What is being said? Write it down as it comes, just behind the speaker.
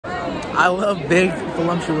I love big,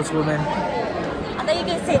 voluptuous women. I thought you were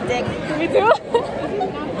gonna say dick. Me too.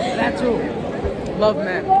 That too. Love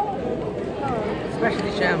men.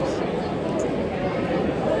 Especially shemes.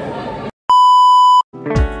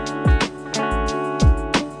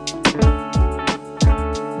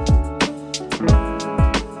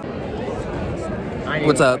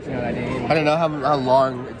 What's up? I don't know how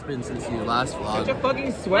long it's been since you last vlogged. Such a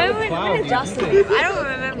fucking sweat cloud, dude. Justin? I don't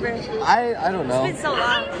remember. I don't know. It's been so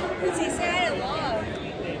long. Since he said it long.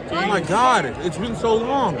 Oh my god, it's been so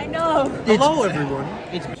long. I know. Hello, everyone.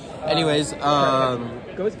 Anyways, we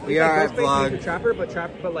are at vlog. Trapper, but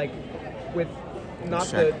like with not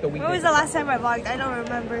the weekend. When was the last time I vlogged? I don't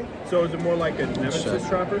remember. So is it more like a nemesis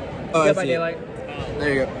trapper? Oh, Dead I by see. Daylight.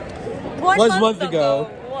 There you go. 1 Was month month ago.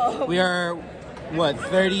 Whoa. We are, what,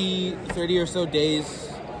 30 or so days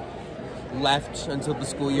left until the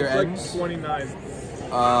school year ends. 29.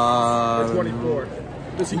 Or 24.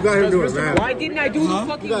 You got him doing math. Why didn't I do the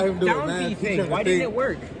fucking down thing? Why didn't it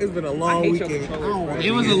work? It's been a long weekend.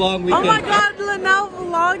 It was a long weekend. Oh my god, Linnell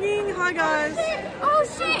vlogging. Hi guys. Oh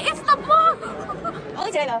shit, it's the vlog!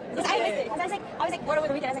 Only today though. Because I missed it. Because I was like bored over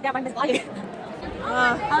the weekend. I was like, damn, I missed vlogging.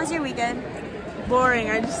 How was your weekend? Boring.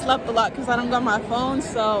 I just slept a lot because I don't got my phone,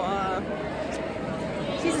 so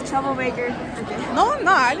She's a troublemaker. no, I'm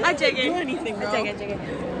not. I I check didn't it. do anything, bro. I check it.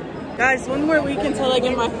 Guys, one more week until I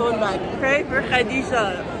get my phone back. Pray for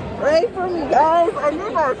Khadisha. Pray for me, guys. I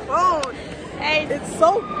need my phone. Hey, It's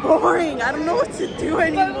so boring. I don't know what to do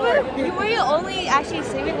anymore. were you only actually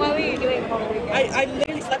sleeping? What were you doing all weekend? I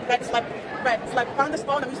literally slept, found this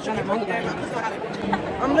phone, I'm just trying to phone again.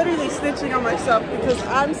 I'm literally snitching on myself because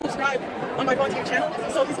I'm subscribed on my phone to your channel,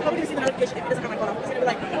 so he's probably gonna see the notification if he doesn't have my phone. He's gonna be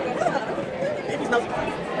like, if he's not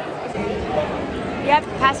subscribed. You have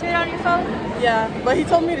password on your phone? Yeah, but he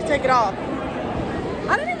told me to take it off.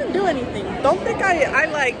 I didn't even do anything. Don't think I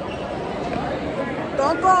like,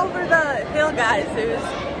 don't go over the hill, guys. It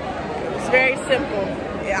was very simple.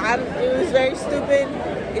 Yeah, it was very stupid,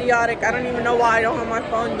 idiotic. I don't even know why I don't have my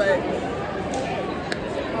phone, but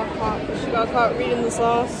she got caught reading the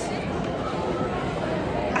sauce.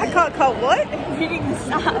 I got caught what? Reading the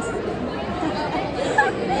sauce.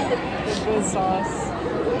 The good sauce.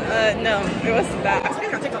 No, it wasn't that. I was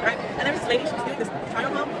speaking on TikTok, right? And there was this lady, she was doing this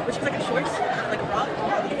trial haul, but she was like in shorts, like a bra.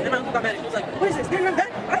 And then my uncle got mad and she was like, what is this? Do you remember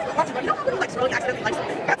that? I didn't watch it, but you know how people like scrolling accidentally like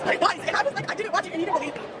something? That's what it was. And I was like, I didn't watch it and you didn't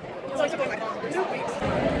believe me. So I took away my phone for 2 weeks.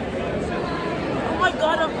 Oh my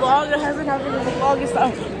god, a vlog that hasn't happened in the longest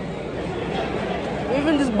time. You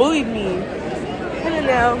even just bullied me. I don't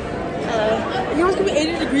know. You know it's gonna be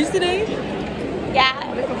 80 degrees today? Yeah.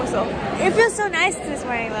 I make it myself. It feels so nice this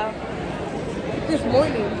morning though. This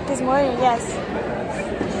morning. This morning, yes.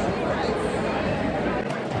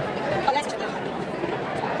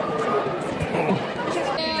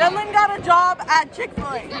 Dylan got a job at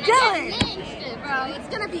Chick-fil-A. Dylan! Bro, it's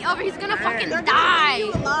gonna be over. He's gonna fucking They're die. gonna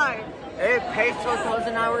leave you alive. It pays $12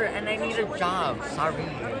 an hour and I need a job. Sorry.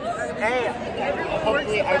 Hey,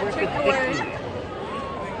 hopefully I work with 50.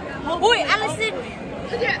 Wait, Allison!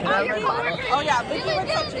 Oh yeah, Vicky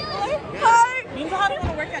works at Chick-fil-A. Hi! You know how to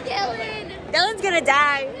work at Chick-fil-A. Dylan's gonna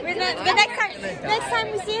die. The next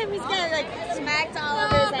time we see him, he's gonna like smack all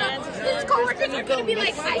over his hands. His coworkers are gonna be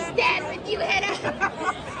like, I stand with you, Hannah.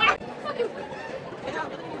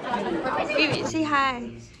 Baby, say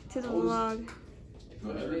hi to the vlog.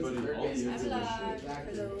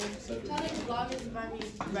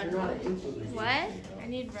 What? I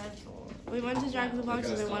need Red Bull. We went to Jack in the Box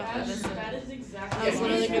and they went for this. I was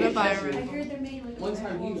literally gonna buy a Red Bull.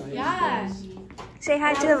 Yeah. Say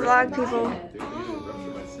hi to the vlog, people.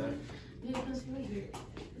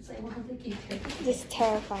 This is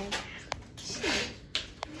terrifying.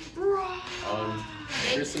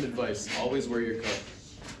 Here's some advice. Always wear your coat.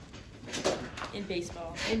 In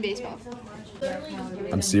baseball. In baseball.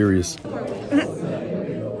 I'm serious. We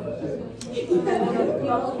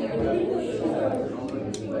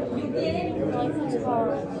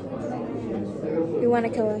want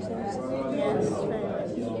to kill ourselves.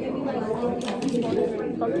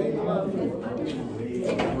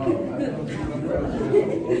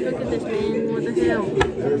 Look at this man, what the hell?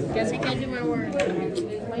 Guess I can't do my work.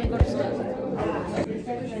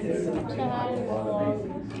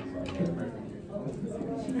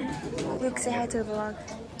 Luke, say hi to the vlog.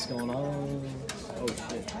 What's going on? Oh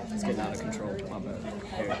shit. It's getting out of control. My bad.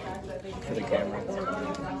 Here. For the camera.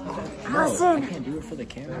 Allison! I can't do it for the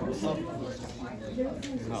camera.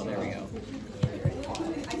 Oh, there we go.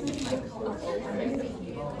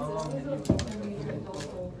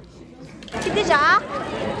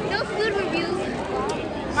 No food review.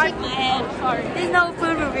 Mark my head. Sorry. There's no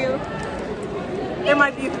food review. It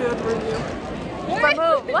might be a food review. From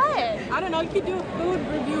who? What? I don't know. You could do a food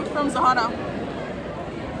review from Zahara.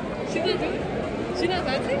 She didn't do it? She not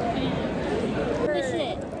fancy?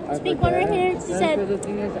 Speak one right here. She said, the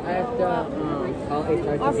thing is, I have to call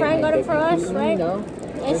HR. our friend got it for us, right? No.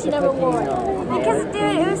 And she never wore it. Because, dude,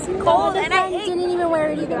 it was cold and I didn't even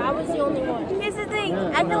wear it either. I was the only one. Here's the thing.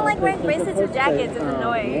 I don't like wearing bracelets or jackets. It's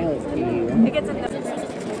annoying. It gets annoying.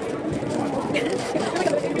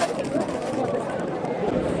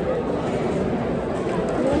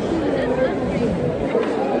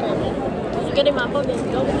 Getting my phone.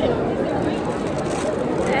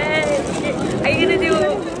 Hey, are you gonna do,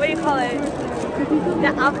 what do you call it? The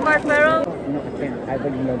off-mark barrel? No, I can't. I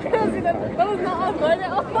wouldn't know that. That was not off-mark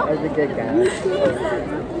at all. I was a good guy.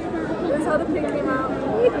 That's how the pig came out.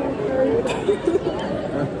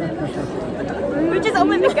 We just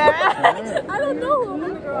opened the garage. I don't know who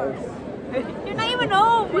opened the garage. You're not even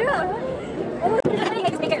home. Yeah.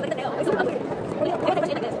 Look at the nail. It's so ugly.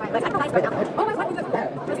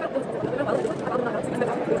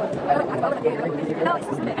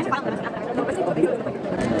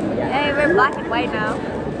 Hey, we're black and white now.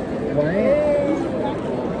 What?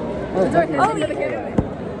 Oh, Yeah.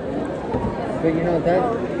 but you know, that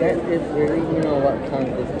is really, you know, what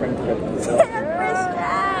counts as friendship.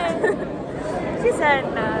 She said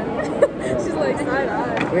no. She's like,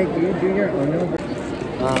 side-eye. Wait, do you do your own number?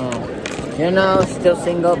 You know, still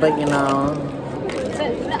single, but you know,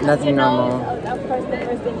 nothing normal. Of course, the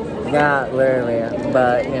first thing is Yeah, literally.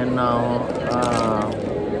 But you know,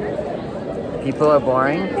 people are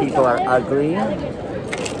boring. People are ugly.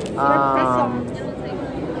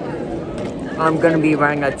 I'm gonna be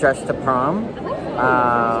wearing a dress to prom. I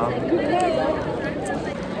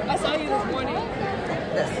saw you this morning.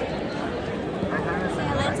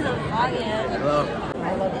 Hello.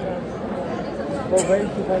 Well, where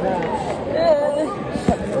did you go that?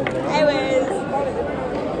 Anyways.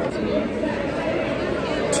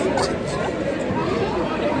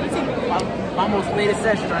 Almost made a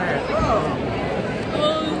session on her.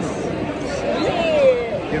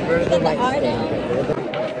 You're very good like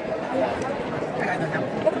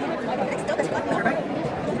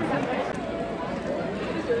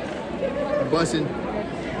Bussin'.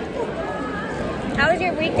 How was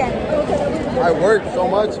your weekend? I worked so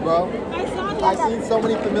much, bro. I seen so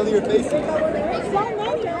many familiar faces.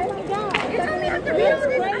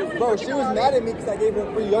 Bro, she was mad at me because I gave her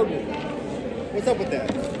free yogurt. What's up with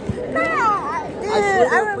that? I gave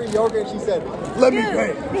her free yogurt and she said, let me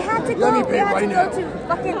pay. We had to go. Let me pay right now. to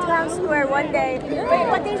fucking Town Square one day. Wait,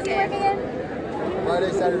 what days do you work again?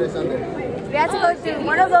 Friday, Saturday, Sunday. We had to go to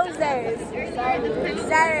one of those days.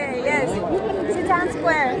 Saturday, yes. To Town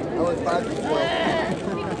Square. I was 5 to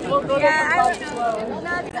 12. Yeah, I don't know. No,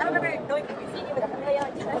 I remember going to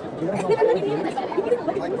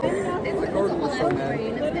My coworker was so mad. She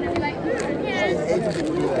hates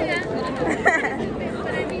people do that.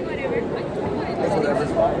 That's whatever.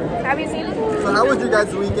 Have you seen it? So how was your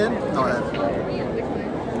guys' weekend? No, that.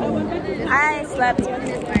 I slept.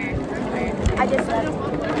 I just slept.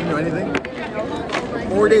 Did you do anything?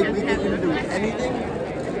 4-day weekend, you didn't do anything?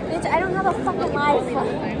 Bitch, I don't have a fucking life.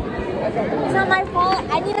 It's not my fault.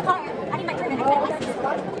 I need a car. I need my permit.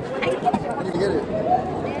 I need to get it. When did you get it?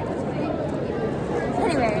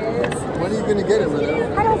 Anyways. When are you gonna get it,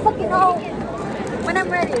 Lynette? I don't fucking know. When I'm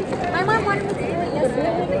ready. My mom wanted me to do it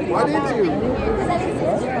yesterday. Why didn't you? Because I didn't see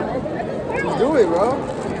it. Just do it, bro.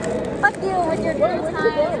 Fuck you with your 3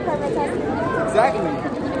 times permit testing. Exactly.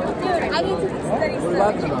 Dude, I need to study What are you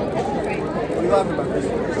laughing about? What are you laughing about, Chris?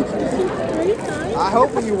 I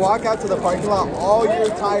hope when you walk out to the parking lot, all your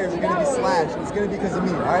tires are going to be slashed. It's going to be because of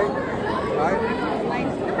me, alright? Alright?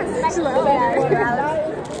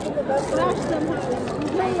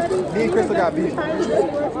 Me and Crystal got beat.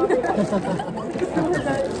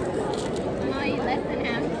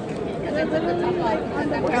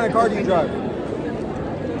 What kind of car do you drive?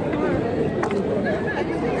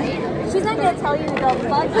 She's not gonna tell you to go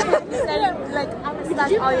fuck. She's like, I'm gonna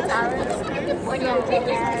slash all your towers when you're big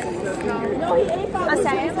ass. I'm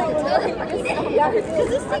sorry, I'm like,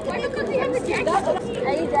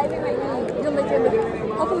 are you driving right now? You'll make it.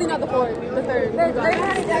 Hopefully not the fourth, the third. Learn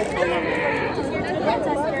how to drive.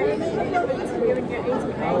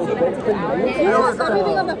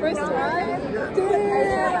 Everything on the first try?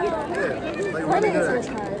 Like, really good.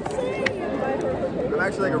 I'm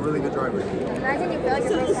actually like a really good driver. Imagine you feel like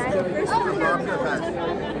your first time. Oh, I'm gonna pass.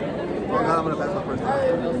 Oh God, I'm gonna pass my first time.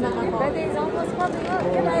 Your birthday is almost coming up.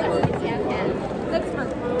 Your birthday. Next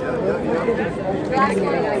month. Yeah.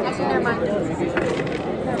 Actually, never mind.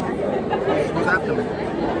 Who's after me?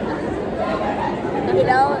 You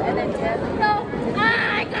know, and then Jeff. No, I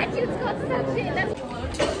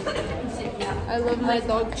I love my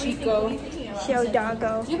dog Chico. Show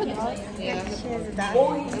doggo. Do you have a dog? Yeah, she has a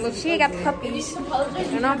dog. She got puppies.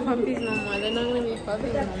 They're not puppies no more. They're not gonna be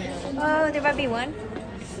puppies no more. Oh, there might be one.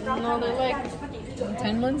 No, they're like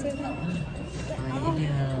 10 months, I think.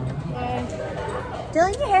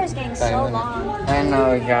 Dylan, your hair is getting so long. I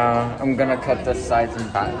know, yeah. I'm gonna cut the sides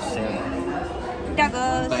and back soon.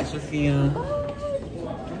 Doggos. Bye, Sophia.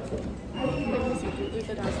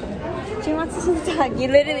 She wants to see the dog. You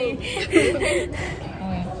literally.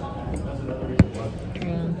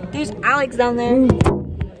 There's Alex down there.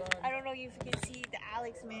 I don't know if you can see the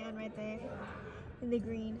Alex man right there in the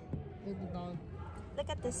green. Look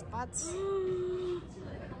at the spots.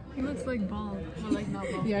 He looks like bald, but like not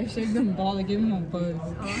bald. Yeah, I shaved him bald. I gave him a buzz.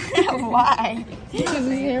 Why? Because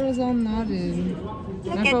his hair was all knotted.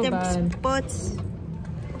 Look I at felt the bad. spots.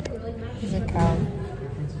 He's a cow.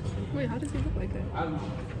 Wait, how does he look like that? I don't know.